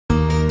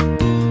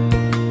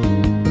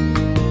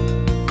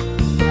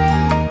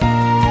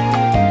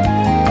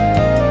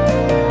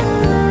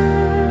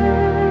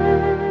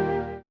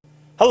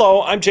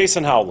Hello, I'm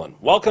Jason Howland.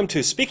 Welcome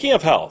to Speaking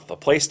of Health, a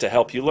place to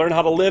help you learn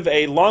how to live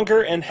a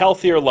longer and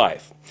healthier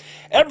life.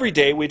 Every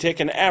day we take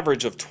an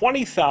average of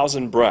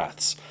 20,000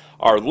 breaths.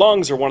 Our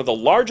lungs are one of the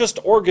largest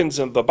organs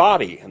in the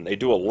body, and they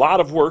do a lot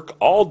of work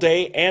all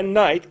day and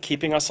night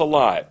keeping us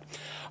alive.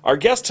 Our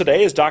guest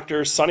today is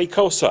Dr. Sonny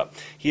Khosa.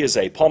 He is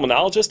a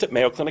pulmonologist at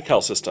Mayo Clinic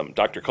Health System.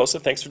 Dr.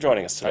 Khosa, thanks for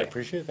joining us today. I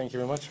appreciate it. Thank you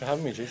very much for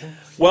having me, Jason.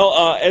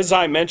 Well, as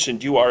I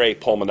mentioned, you are a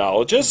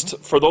pulmonologist.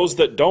 For those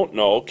that don't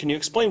know, can you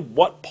explain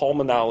what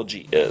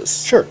pulmonology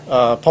is? Sure.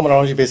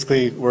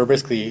 Pulmonology, we're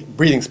basically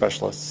breathing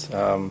specialists.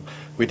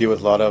 We deal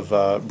with a lot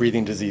of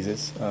breathing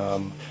diseases.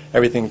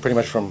 Everything pretty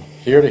much from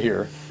here to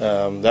here.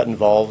 That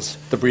involves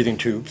the breathing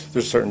tubes.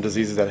 There's certain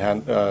diseases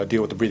that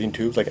deal with the breathing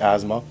tubes, like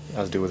asthma,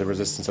 has to do with the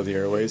resistance of the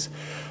airways.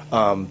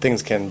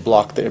 Things can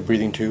block the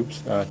breathing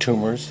tubes,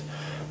 tumors,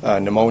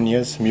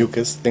 pneumonias,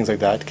 mucus, things like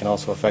that can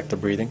also affect the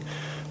breathing.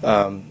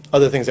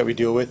 Other things that we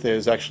deal with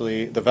is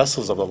actually the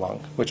vessels of the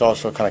lung, which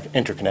also kind of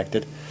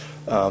interconnected.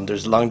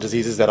 There's lung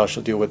diseases that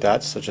also deal with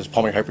that, such as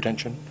pulmonary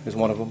hypertension is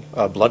one of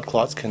them. Blood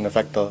clots can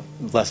affect the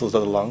vessels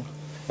of the lung.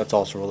 That's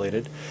also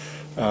related.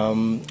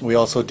 We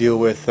also deal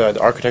with the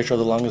architecture of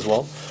the lung as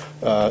well.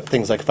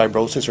 Things like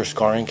fibrosis or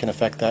scarring can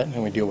affect that,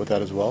 and we deal with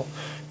that as well.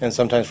 And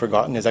sometimes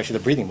forgotten is actually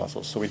the breathing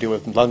muscles. So we deal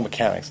with lung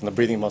mechanics and the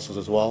breathing muscles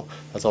as well.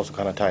 That's also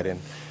kind of tied in.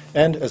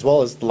 And as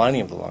well as the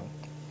lining of the lung.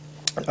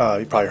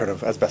 You've probably heard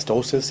of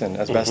asbestosis and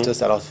asbestos.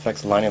 That also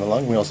affects the lining of the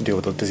lung. We also deal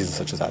with diseases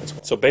such as that as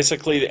well. So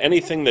basically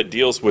anything that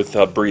deals with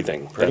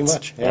breathing. Pretty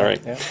much, yeah. All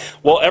right. Yeah.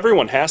 Well,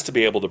 everyone has to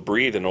be able to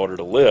breathe in order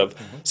to live.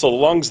 So the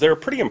lungs, they're a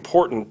pretty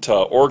important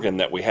organ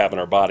that we have in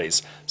our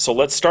bodies. So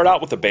let's start out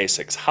with the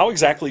basics. How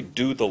exactly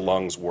do the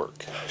lungs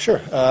work? Sure.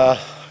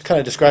 Kind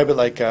of describe it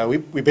like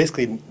we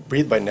basically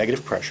breathe by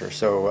negative pressure.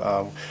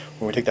 So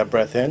when we take that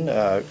breath in,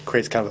 it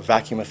creates kind of a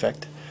vacuum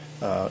effect.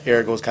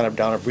 Air goes kind of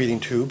down our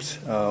breathing tubes,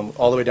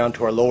 all the way down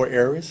to our lower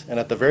airways, and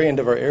at the very end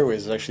of our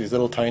airways is actually these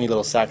little tiny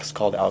little sacs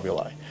called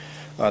alveoli.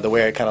 The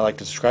way I kind of like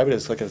to describe it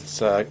is like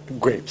it's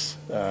grapes.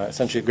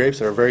 Essentially grapes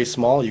that are very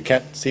small. You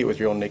can't see it with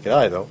your own naked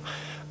eye though.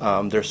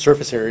 Their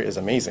surface area is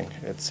amazing.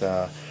 It's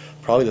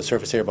probably the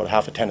surface area about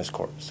half a tennis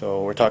court.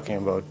 So we're talking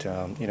about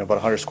about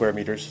 100 square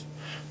meters.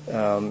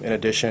 In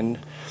addition,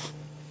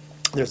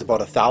 there's about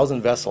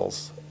 1,000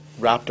 vessels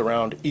wrapped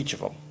around each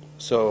of them.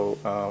 So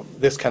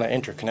this kind of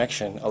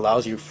interconnection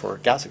allows you for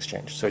gas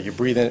exchange. So you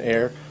breathe in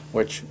air,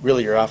 which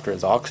really you're after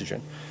is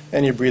oxygen,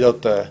 and you breathe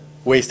out the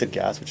wasted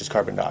gas, which is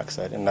carbon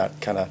dioxide, and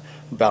that kind of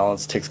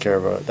balance takes care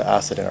of the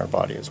acid in our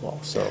body as well.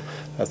 So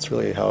that's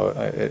really how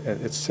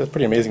it's a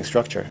pretty amazing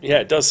structure. Yeah,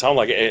 it does sound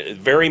like it.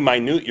 Very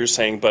minute, you're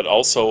saying, but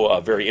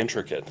also very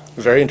intricate.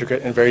 Very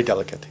intricate and very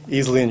delicate,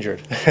 easily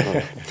injured.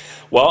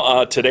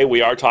 Well, today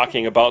we are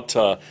talking about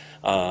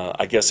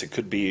I guess it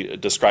could be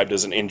described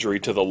as an injury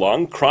to the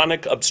lung,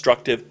 chronic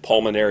obstructive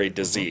pulmonary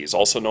disease,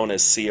 also known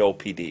as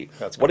COPD.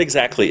 What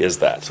exactly is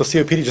that? So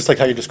COPD, just like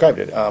how you described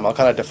it, I'll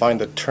kind of define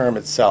the term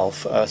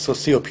itself. So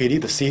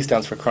COPD, the C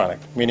stands for chronic,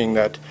 meaning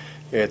that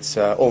it's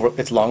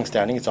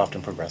long-standing, it's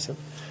often progressive.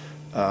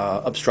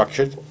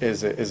 Obstruction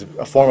is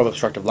a form of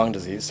obstructive lung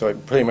disease, so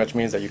it pretty much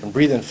means that you can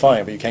breathe in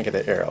fine, but you can't get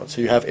the air out.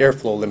 So you have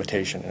airflow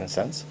limitation in a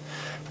sense.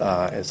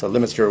 So it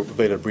limits your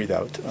ability to breathe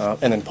out,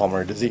 and then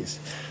pulmonary disease.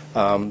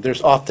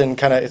 There's often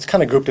it's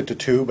kind of grouped into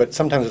two, but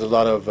sometimes there's a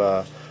lot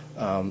of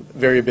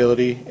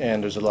variability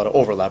and there's a lot of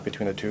overlap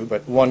between the two.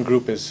 But one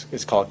group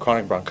is called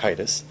chronic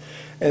bronchitis,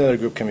 and another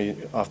group can be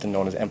often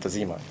known as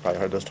emphysema. You've probably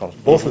heard those terms.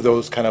 Both of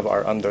those kind of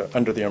are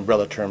under the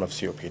umbrella term of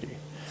COPD.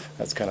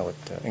 That's kind of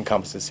what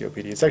encompasses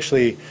COPD. It's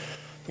actually,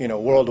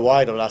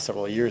 worldwide over the last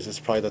several years, it's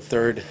probably the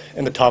third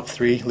in the top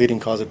 3 leading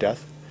cause of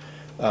death.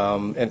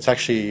 And it's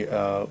actually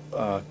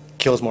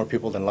kills more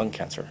people than lung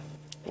cancer.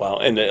 Wow,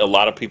 and a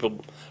lot of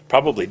people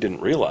probably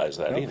didn't realize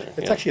that either.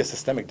 It's actually a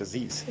systemic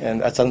disease,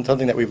 and that's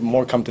something that we've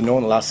more come to know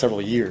in the last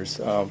several years.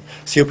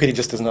 COPD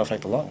just doesn't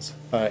affect the lungs.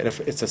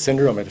 It's a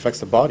syndrome. It affects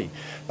the body.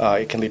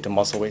 It can lead to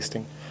muscle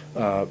wasting.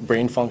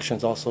 Brain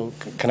functions also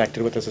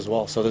connected with this as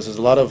well. So there's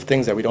a lot of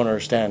things that we don't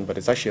understand, but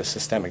it's actually a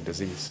systemic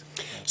disease.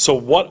 So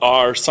what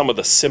are some of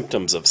the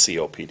symptoms of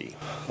COPD?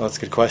 Well, that's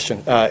a good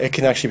question. It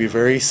can actually be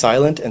very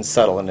silent and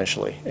subtle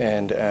initially,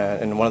 and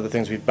one of the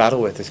things we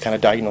battle with is kind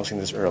of diagnosing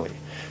this early,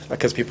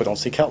 because people don't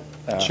seek help.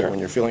 Sure. When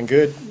you're feeling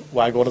good,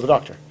 why go to the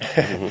doctor?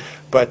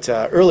 But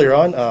earlier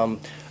on,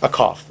 a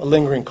cough, a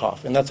lingering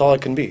cough, and that's all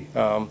it can be.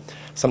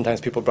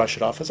 Sometimes people brush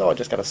it off as, oh, I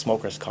just got a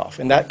smoker's cough.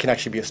 And that can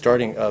actually be a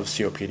starting of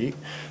COPD.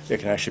 It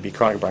can actually be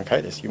chronic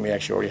bronchitis. You may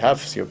actually already have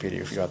COPD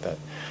if you got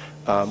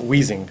that.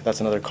 Wheezing,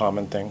 that's another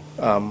common thing.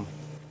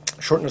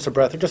 Shortness of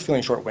breath, or just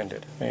feeling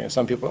short-winded.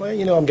 Some people,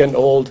 I'm getting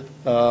old.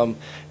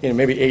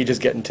 Maybe age is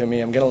getting to me.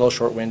 I'm getting a little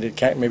short-winded.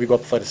 Can't maybe go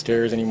up a flight of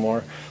stairs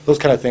anymore. Those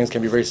kind of things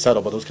can be very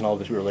subtle, but those can all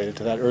be related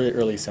to that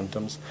early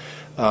symptoms.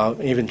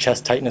 Even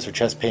chest tightness or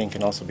chest pain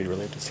can also be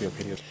related to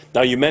COPD.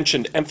 Now, you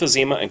mentioned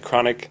emphysema and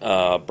chronic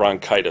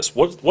bronchitis.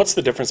 What's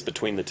the difference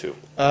between the two?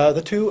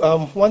 The two,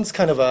 one's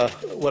kind of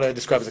what I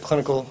describe as a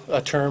clinical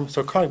term.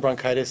 So chronic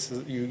bronchitis,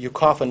 you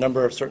cough a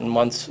number of certain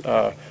months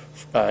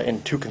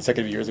in 2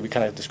 consecutive years. We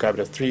kind of describe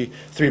it as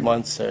three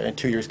months and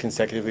 2 years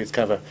consecutively. It's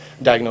kind of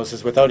a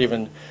diagnosis without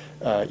even,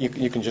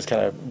 you can just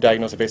kind of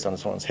diagnose it based on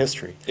someone's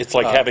history. It's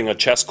like having a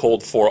chest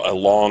cold for a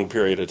long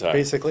period of time.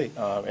 Basically,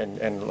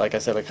 and like I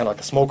said, like kind of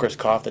like a smoker's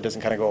cough that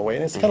doesn't kind of go away,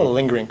 and it's kind of a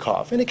lingering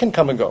cough, and it can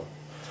come and go.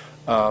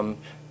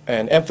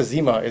 And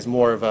emphysema is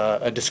more of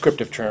a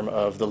descriptive term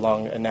of the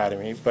lung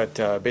anatomy, but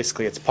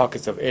basically it's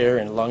pockets of air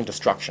and lung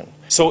destruction.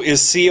 So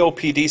is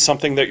COPD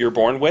something that you're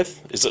born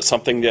with? Is it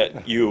something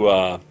that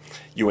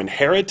you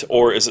inherit,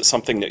 or is it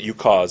something that you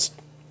caused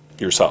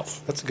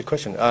yourself? That's a good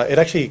question. It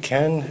actually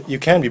you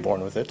can be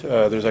born with it.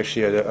 There's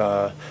actually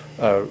a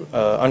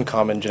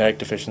uncommon genetic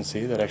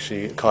deficiency that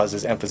actually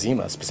causes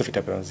emphysema, a specific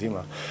type of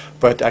emphysema.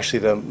 But actually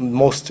the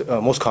most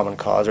common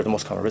cause, or the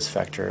most common risk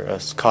factor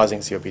causing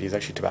COPD is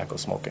actually tobacco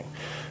smoking.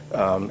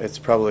 It's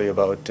probably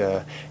about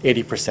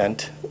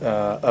 80%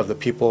 of the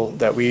people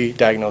that we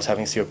diagnose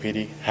having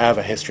COPD have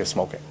a history of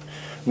smoking.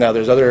 Now,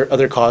 there's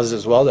other causes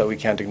as well that we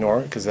can't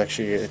ignore, because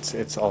actually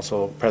it's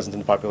also present in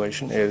the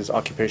population, is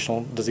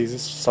occupational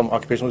diseases. Some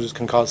occupational diseases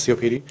can cause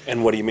COPD.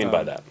 And what do you mean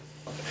by that?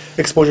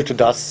 Exposure to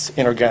dust,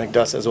 inorganic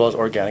dust as well as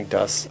organic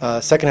dust.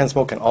 Secondhand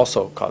smoke can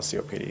also cause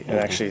COPD. And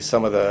actually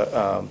some of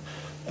the,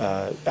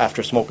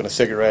 after smoking a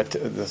cigarette,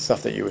 the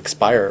stuff that you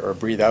expire or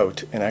breathe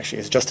out, and actually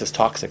it's just as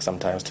toxic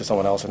sometimes to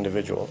someone else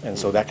individual. And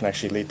so that can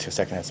actually lead to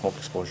secondhand smoke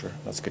exposure.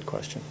 That's a good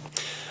question.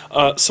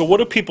 So what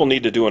do people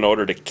need to do in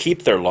order to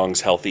keep their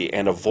lungs healthy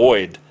and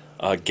avoid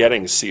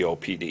getting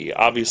COPD?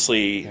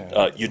 Obviously,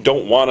 you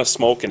don't want to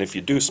smoke, and if you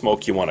do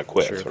smoke, you want to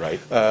quit, Sure. right?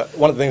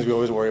 One of the things we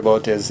always worry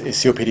about is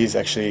COPD is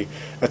actually,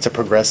 it's a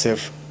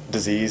progressive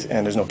disease,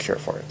 and there's no cure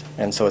for it.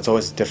 And so it's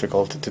always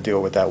difficult to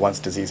deal with that once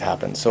disease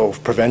happens. So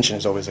prevention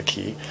is always a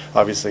key.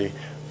 Obviously,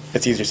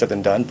 it's easier said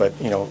than done, but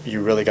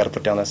you really got to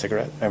put down that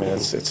cigarette. I mean,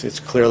 it's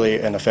clearly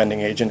an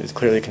offending agent. It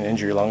clearly can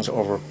injure your lungs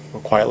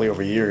quietly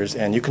over years,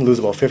 and you can lose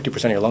about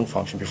 50% of your lung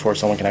function before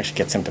someone can actually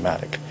get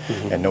symptomatic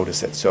and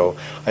notice it. So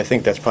I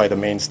think that's probably the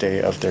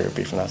mainstay of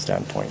therapy from that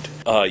standpoint.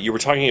 You were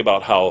talking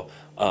about how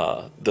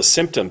the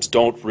symptoms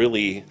don't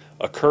really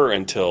occur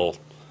until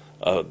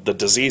the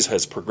disease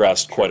has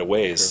progressed quite a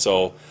ways.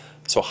 Sure.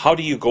 So how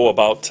do you go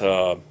about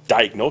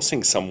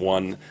diagnosing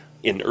someone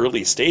in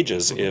early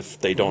stages if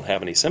they don't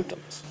have any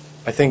symptoms?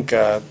 I think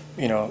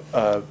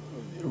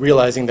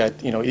realizing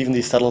that even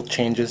these subtle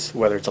changes,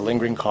 whether it's a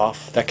lingering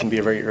cough, that can be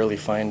a very early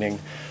finding.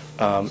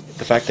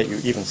 The fact that you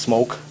even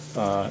smoke,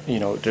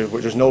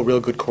 there's no real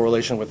good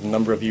correlation with the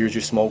number of years you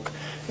smoke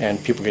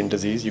and people getting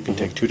disease. You can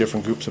take 2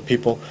 different groups of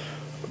people,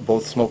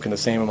 both smoke in the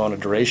same amount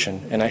of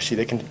duration, and actually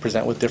they can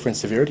present with different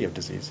severity of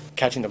disease.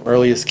 Catching them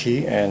early is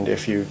key, and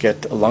if you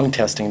get lung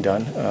testing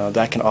done,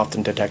 that can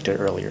often detect it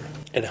earlier.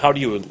 And how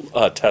do you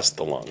test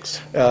the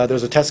lungs?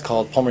 There's a test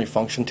called pulmonary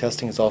function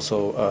testing. It's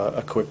also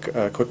a quick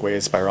way.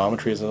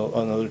 Spirometry is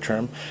another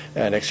term,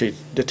 and actually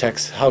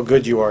detects how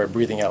good you are at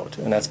breathing out,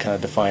 and that's kind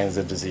of defines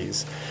the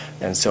disease.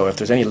 And so if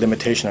there's any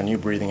limitation on you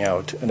breathing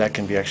out, and that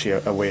can be actually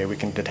a way we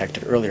can detect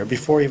it earlier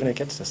before even it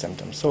gets to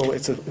symptoms. So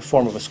it's a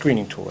form of a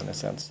screening tool in a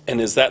sense.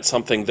 And is that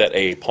something that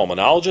a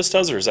pulmonologist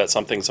does, or is that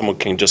something someone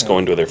can just go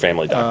into their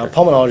family doctor?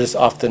 Pulmonologists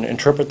often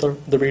interpret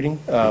the reading,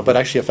 but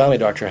actually a family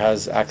doctor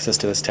has access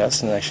to this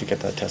test and actually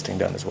get that testing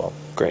done as well.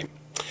 Great.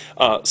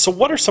 So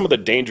what are some of the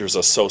dangers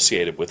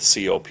associated with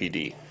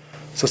COPD?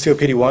 So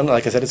COPD-1,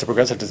 like I said, it's a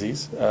progressive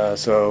disease.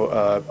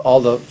 All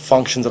the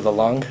functions of the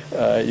lung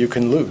you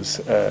can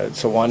lose.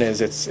 So one is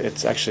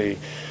it's actually,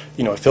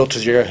 it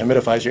filters your air,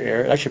 humidifies your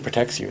air. It actually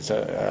protects you. It's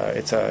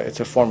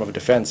a form of a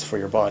defense for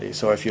your body.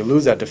 So if you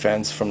lose that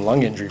defense from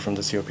lung injury from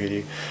the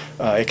COPD,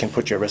 it can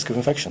put you at risk of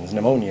infections,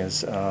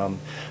 pneumonias,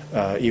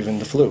 even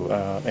the flu.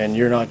 And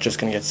you're not just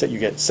going to get sick, you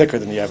get sicker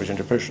than the average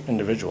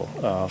individual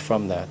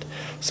from that.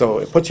 So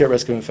it puts you at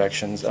risk of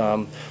infections.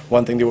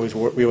 One thing we always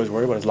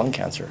worry about is lung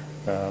cancer.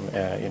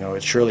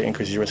 It surely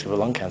increases your risk of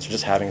lung cancer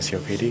just having a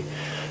COPD.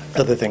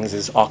 Other things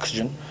is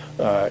oxygen.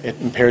 It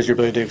impairs your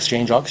ability to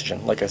exchange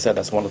oxygen. Like I said,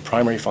 that's one of the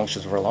primary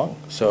functions of our lung.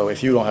 So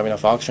if you don't have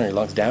enough oxygen or your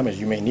lungs damaged,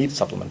 you may need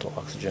supplemental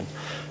oxygen.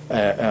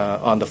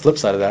 On the flip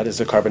side of that is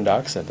the carbon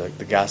dioxide,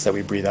 the gas that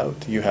we breathe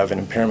out. You have an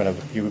impairment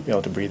of you being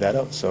able to breathe that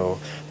out, so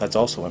that's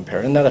also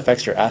impaired, and that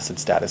affects your acid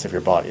status of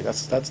your body.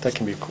 That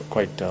can be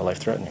quite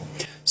life-threatening.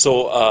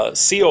 So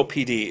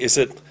COPD, is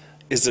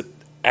it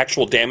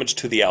actual damage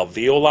to the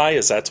alveoli?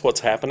 Is that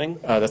what's happening?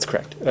 That's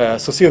correct.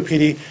 So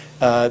COPD,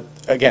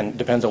 again,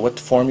 depends on what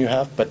form you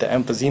have, but the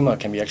emphysema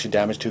can be actually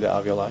damage to the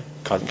alveoli.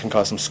 Can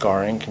cause some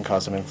scarring, can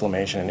cause some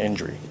inflammation and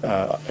injury.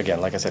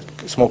 Again, like I said,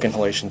 smoke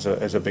inhalation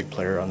is a big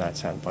player on that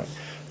standpoint.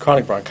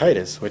 Chronic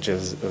bronchitis, which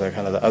is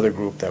kind of the other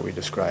group that we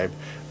described,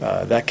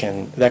 that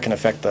can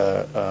affect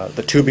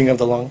the tubing of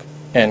the lung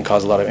and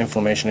cause a lot of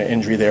inflammation and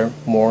injury there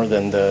more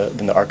than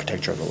the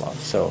architecture of the lung.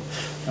 So,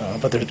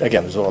 but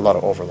there's a lot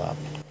of overlap.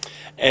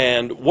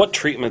 And what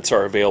treatments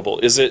are available?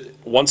 Is it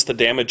once the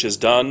damage is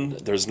done,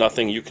 there's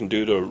nothing you can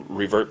do to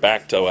revert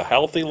back to a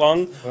healthy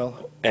lung?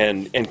 Well,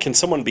 and can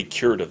someone be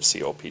cured of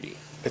COPD?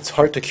 it's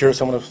hard to cure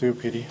someone with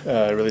COPD.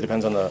 It really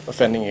depends on the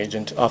offending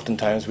agent.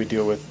 Oftentimes we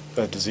deal with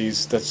a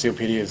disease that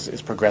COPD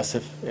is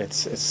progressive.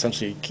 It's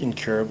essentially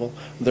incurable.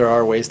 There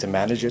are ways to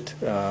manage it,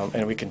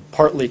 and we can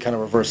partly kind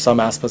of reverse some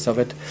aspects of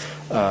it.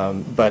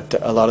 But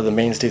a lot of the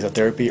mainstays of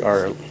therapy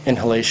are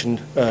inhalation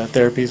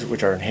therapies,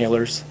 which are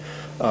inhalers.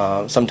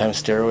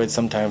 Sometimes steroids,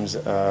 sometimes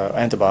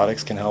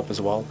antibiotics can help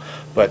as well.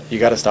 But you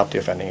got to stop the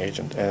offending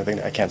agent, and I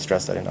think I can't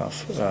stress that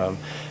enough.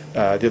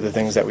 The other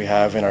things that we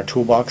have in our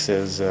toolbox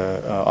is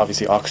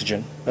obviously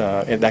oxygen,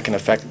 and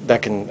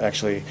that can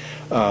actually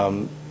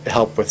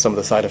help with some of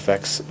the side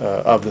effects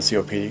of the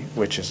COPD,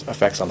 which is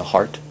effects on the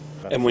heart.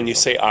 And when you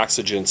say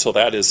oxygen, so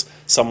that is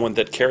someone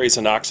that carries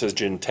an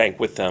oxygen tank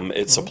with them.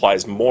 It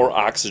supplies more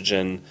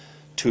oxygen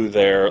to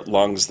their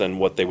lungs than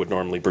what they would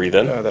normally breathe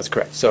in? That's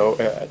correct.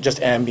 So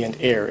just ambient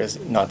air is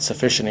not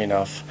sufficient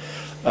enough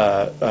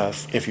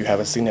if you have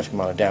a significant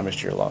amount of damage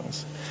to your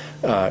lungs.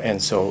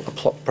 And so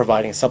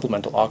providing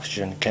supplemental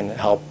oxygen can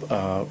help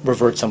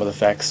revert some of the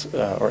effects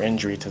or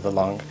injury to the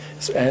lung,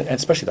 and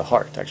especially the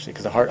heart, actually,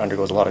 because the heart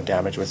undergoes a lot of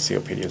damage with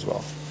COPD as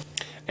well.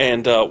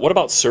 And what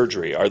about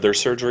surgery? Are there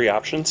surgery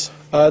options?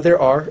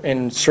 There are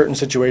in certain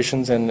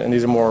situations, and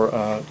these are more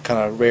kind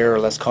of rare or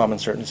less common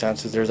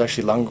circumstances. There's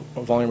actually lung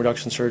volume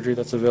reduction surgery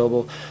that's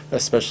available,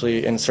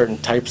 especially in certain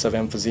types of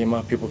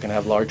emphysema. People can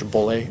have large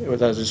bullae,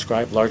 as I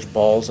described, large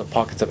balls of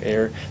pockets of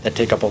air that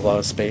take up a lot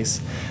of space.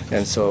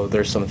 And so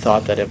there's some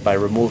thought that if by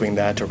removing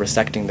that or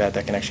resecting that,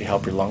 that can actually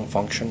help your lung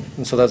function.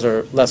 And so those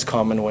are less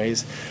common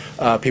ways.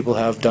 People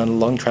have done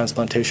lung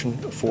transplantation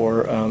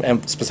for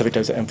specific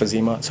types of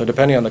emphysema. So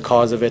depending on the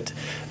cause of it,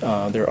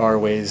 there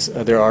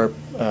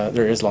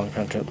is lung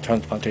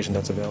transplantation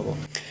that's available.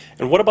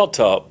 And what about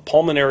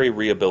pulmonary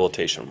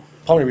rehabilitation?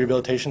 Pulmonary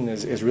rehabilitation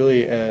is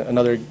really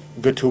another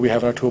good tool we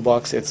have in our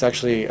toolbox. It's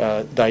actually,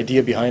 the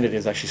idea behind it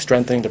is actually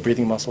strengthening the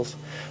breathing muscles,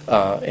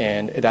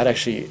 and that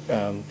actually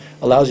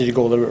allows you to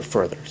go a little bit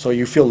further, so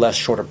you feel less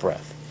short of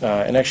breath.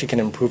 And actually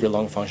can improve your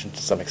lung function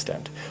to some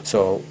extent.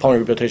 So pulmonary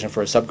rehabilitation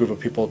for a subgroup of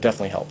people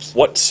definitely helps.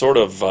 What sort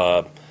of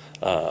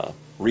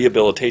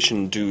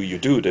rehabilitation do you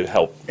do to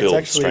help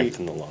build strength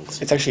in the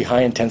lungs? It's actually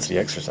high-intensity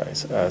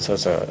exercise. So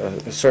it's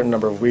a certain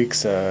number of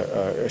weeks,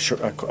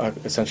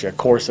 essentially a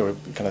course of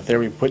kind of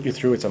therapy we put you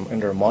through. It's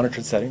under a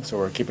monitored setting, so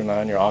we're keeping an eye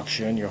on your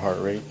oxygen, your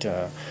heart rate,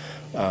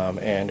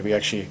 and we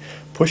actually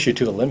push you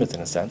to the limits in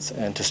a sense,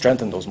 and to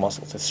strengthen those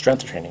muscles. It's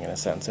strength training in a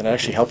sense, and it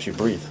actually helps you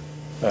breathe.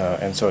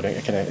 And so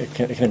it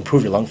can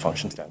improve your lung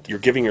function. You're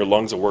giving your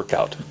lungs a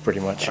workout.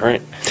 Pretty much. All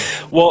right.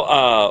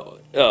 Well,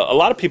 a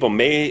lot of people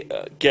may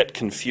get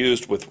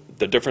confused with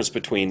the difference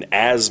between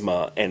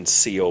asthma and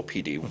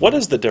COPD. What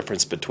is the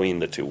difference between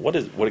the two?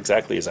 What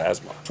exactly is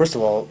asthma? First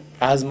of all,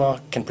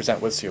 asthma can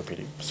present with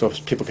COPD, so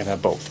people can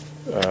have both.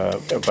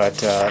 But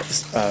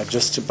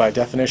just by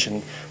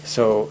definition,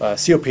 so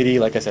COPD,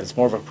 like I said, it's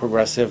more of a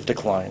progressive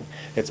decline.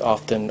 It's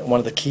often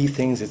one of the key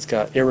things. It's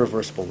got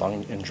irreversible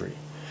lung injury.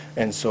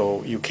 And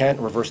so you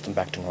can't reverse them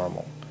back to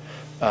normal.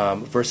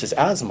 Versus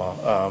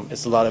asthma,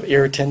 it's a lot of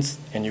irritants,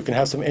 and you can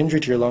have some injury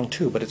to your lung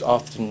too, but it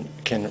often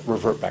can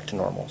revert back to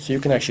normal. So you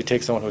can actually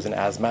take someone who's an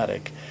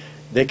asthmatic,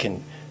 they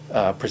can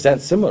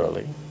present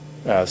similarly.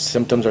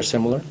 Symptoms are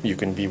similar. You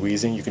can be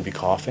wheezing, you can be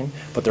coughing,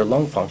 but their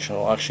lung function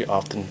will actually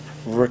often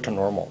revert to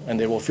normal, and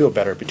they will feel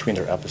better between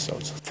their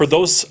episodes. For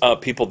those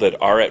people that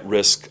are at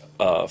risk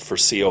for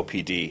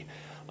COPD,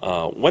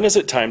 when is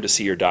it time to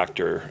see your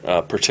doctor,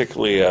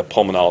 particularly a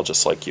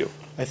pulmonologist like you?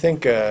 I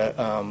think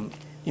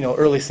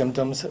early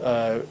symptoms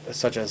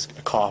such as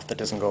a cough that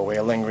doesn't go away,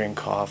 a lingering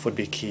cough would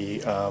be key.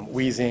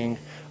 Wheezing,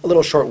 a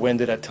little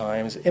short-winded at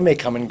times. It may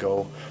come and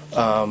go.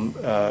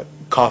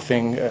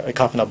 Coughing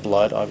up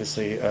blood,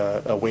 obviously,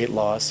 weight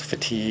loss,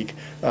 fatigue,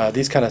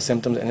 these kind of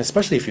symptoms, and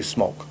especially if you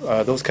smoke.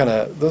 Those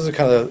are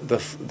kind of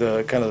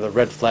the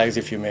red flags,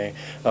 if you may,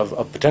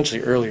 of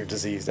potentially earlier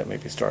disease that may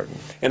be starting.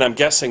 And I'm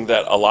guessing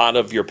that a lot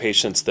of your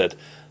patients that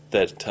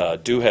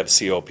do have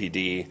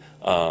COPD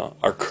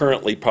are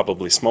currently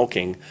probably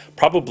smoking,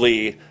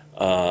 probably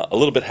a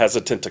little bit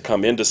hesitant to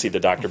come in to see the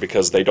doctor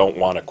because they don't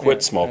want to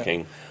quit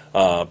smoking.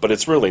 But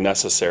it's really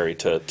necessary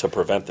to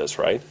prevent this,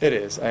 right? It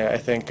is. I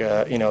think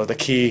the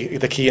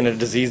key in a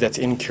disease that's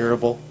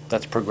incurable,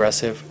 that's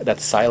progressive,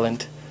 that's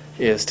silent,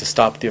 is to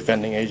stop the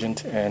offending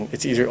agent, and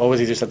it's always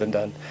easier said than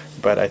done.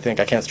 But I think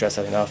I can't stress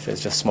that enough.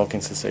 Is just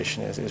smoking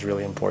cessation is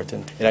really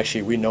important. It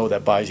actually, we know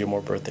that buys you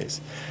more birthdays,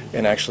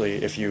 and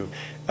actually, if you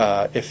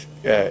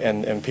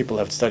and people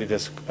have studied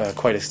this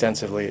quite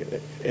extensively,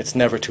 it's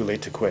never too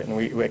late to quit, and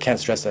we can't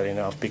stress that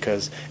enough,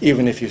 because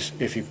even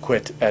if you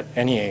quit at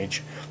any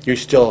age, you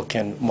still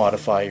can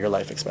modify your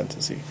life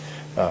expectancy,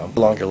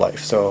 prolong your life.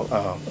 So,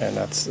 and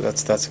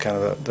that's kind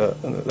of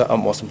the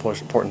most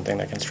important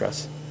thing I can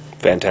stress.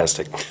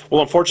 Fantastic.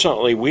 Well,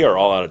 unfortunately, we are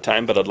all out of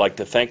time, but I'd like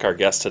to thank our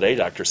guest today,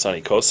 Dr.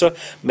 Sonny Khosa,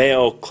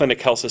 Mayo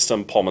Clinic Health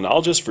System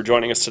pulmonologist, for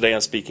joining us today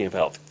on Speaking of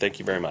Health. Thank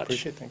you very much.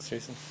 Appreciate it. Thanks,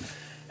 Jason.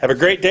 Have a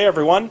great day,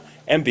 everyone.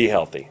 and be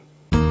healthy.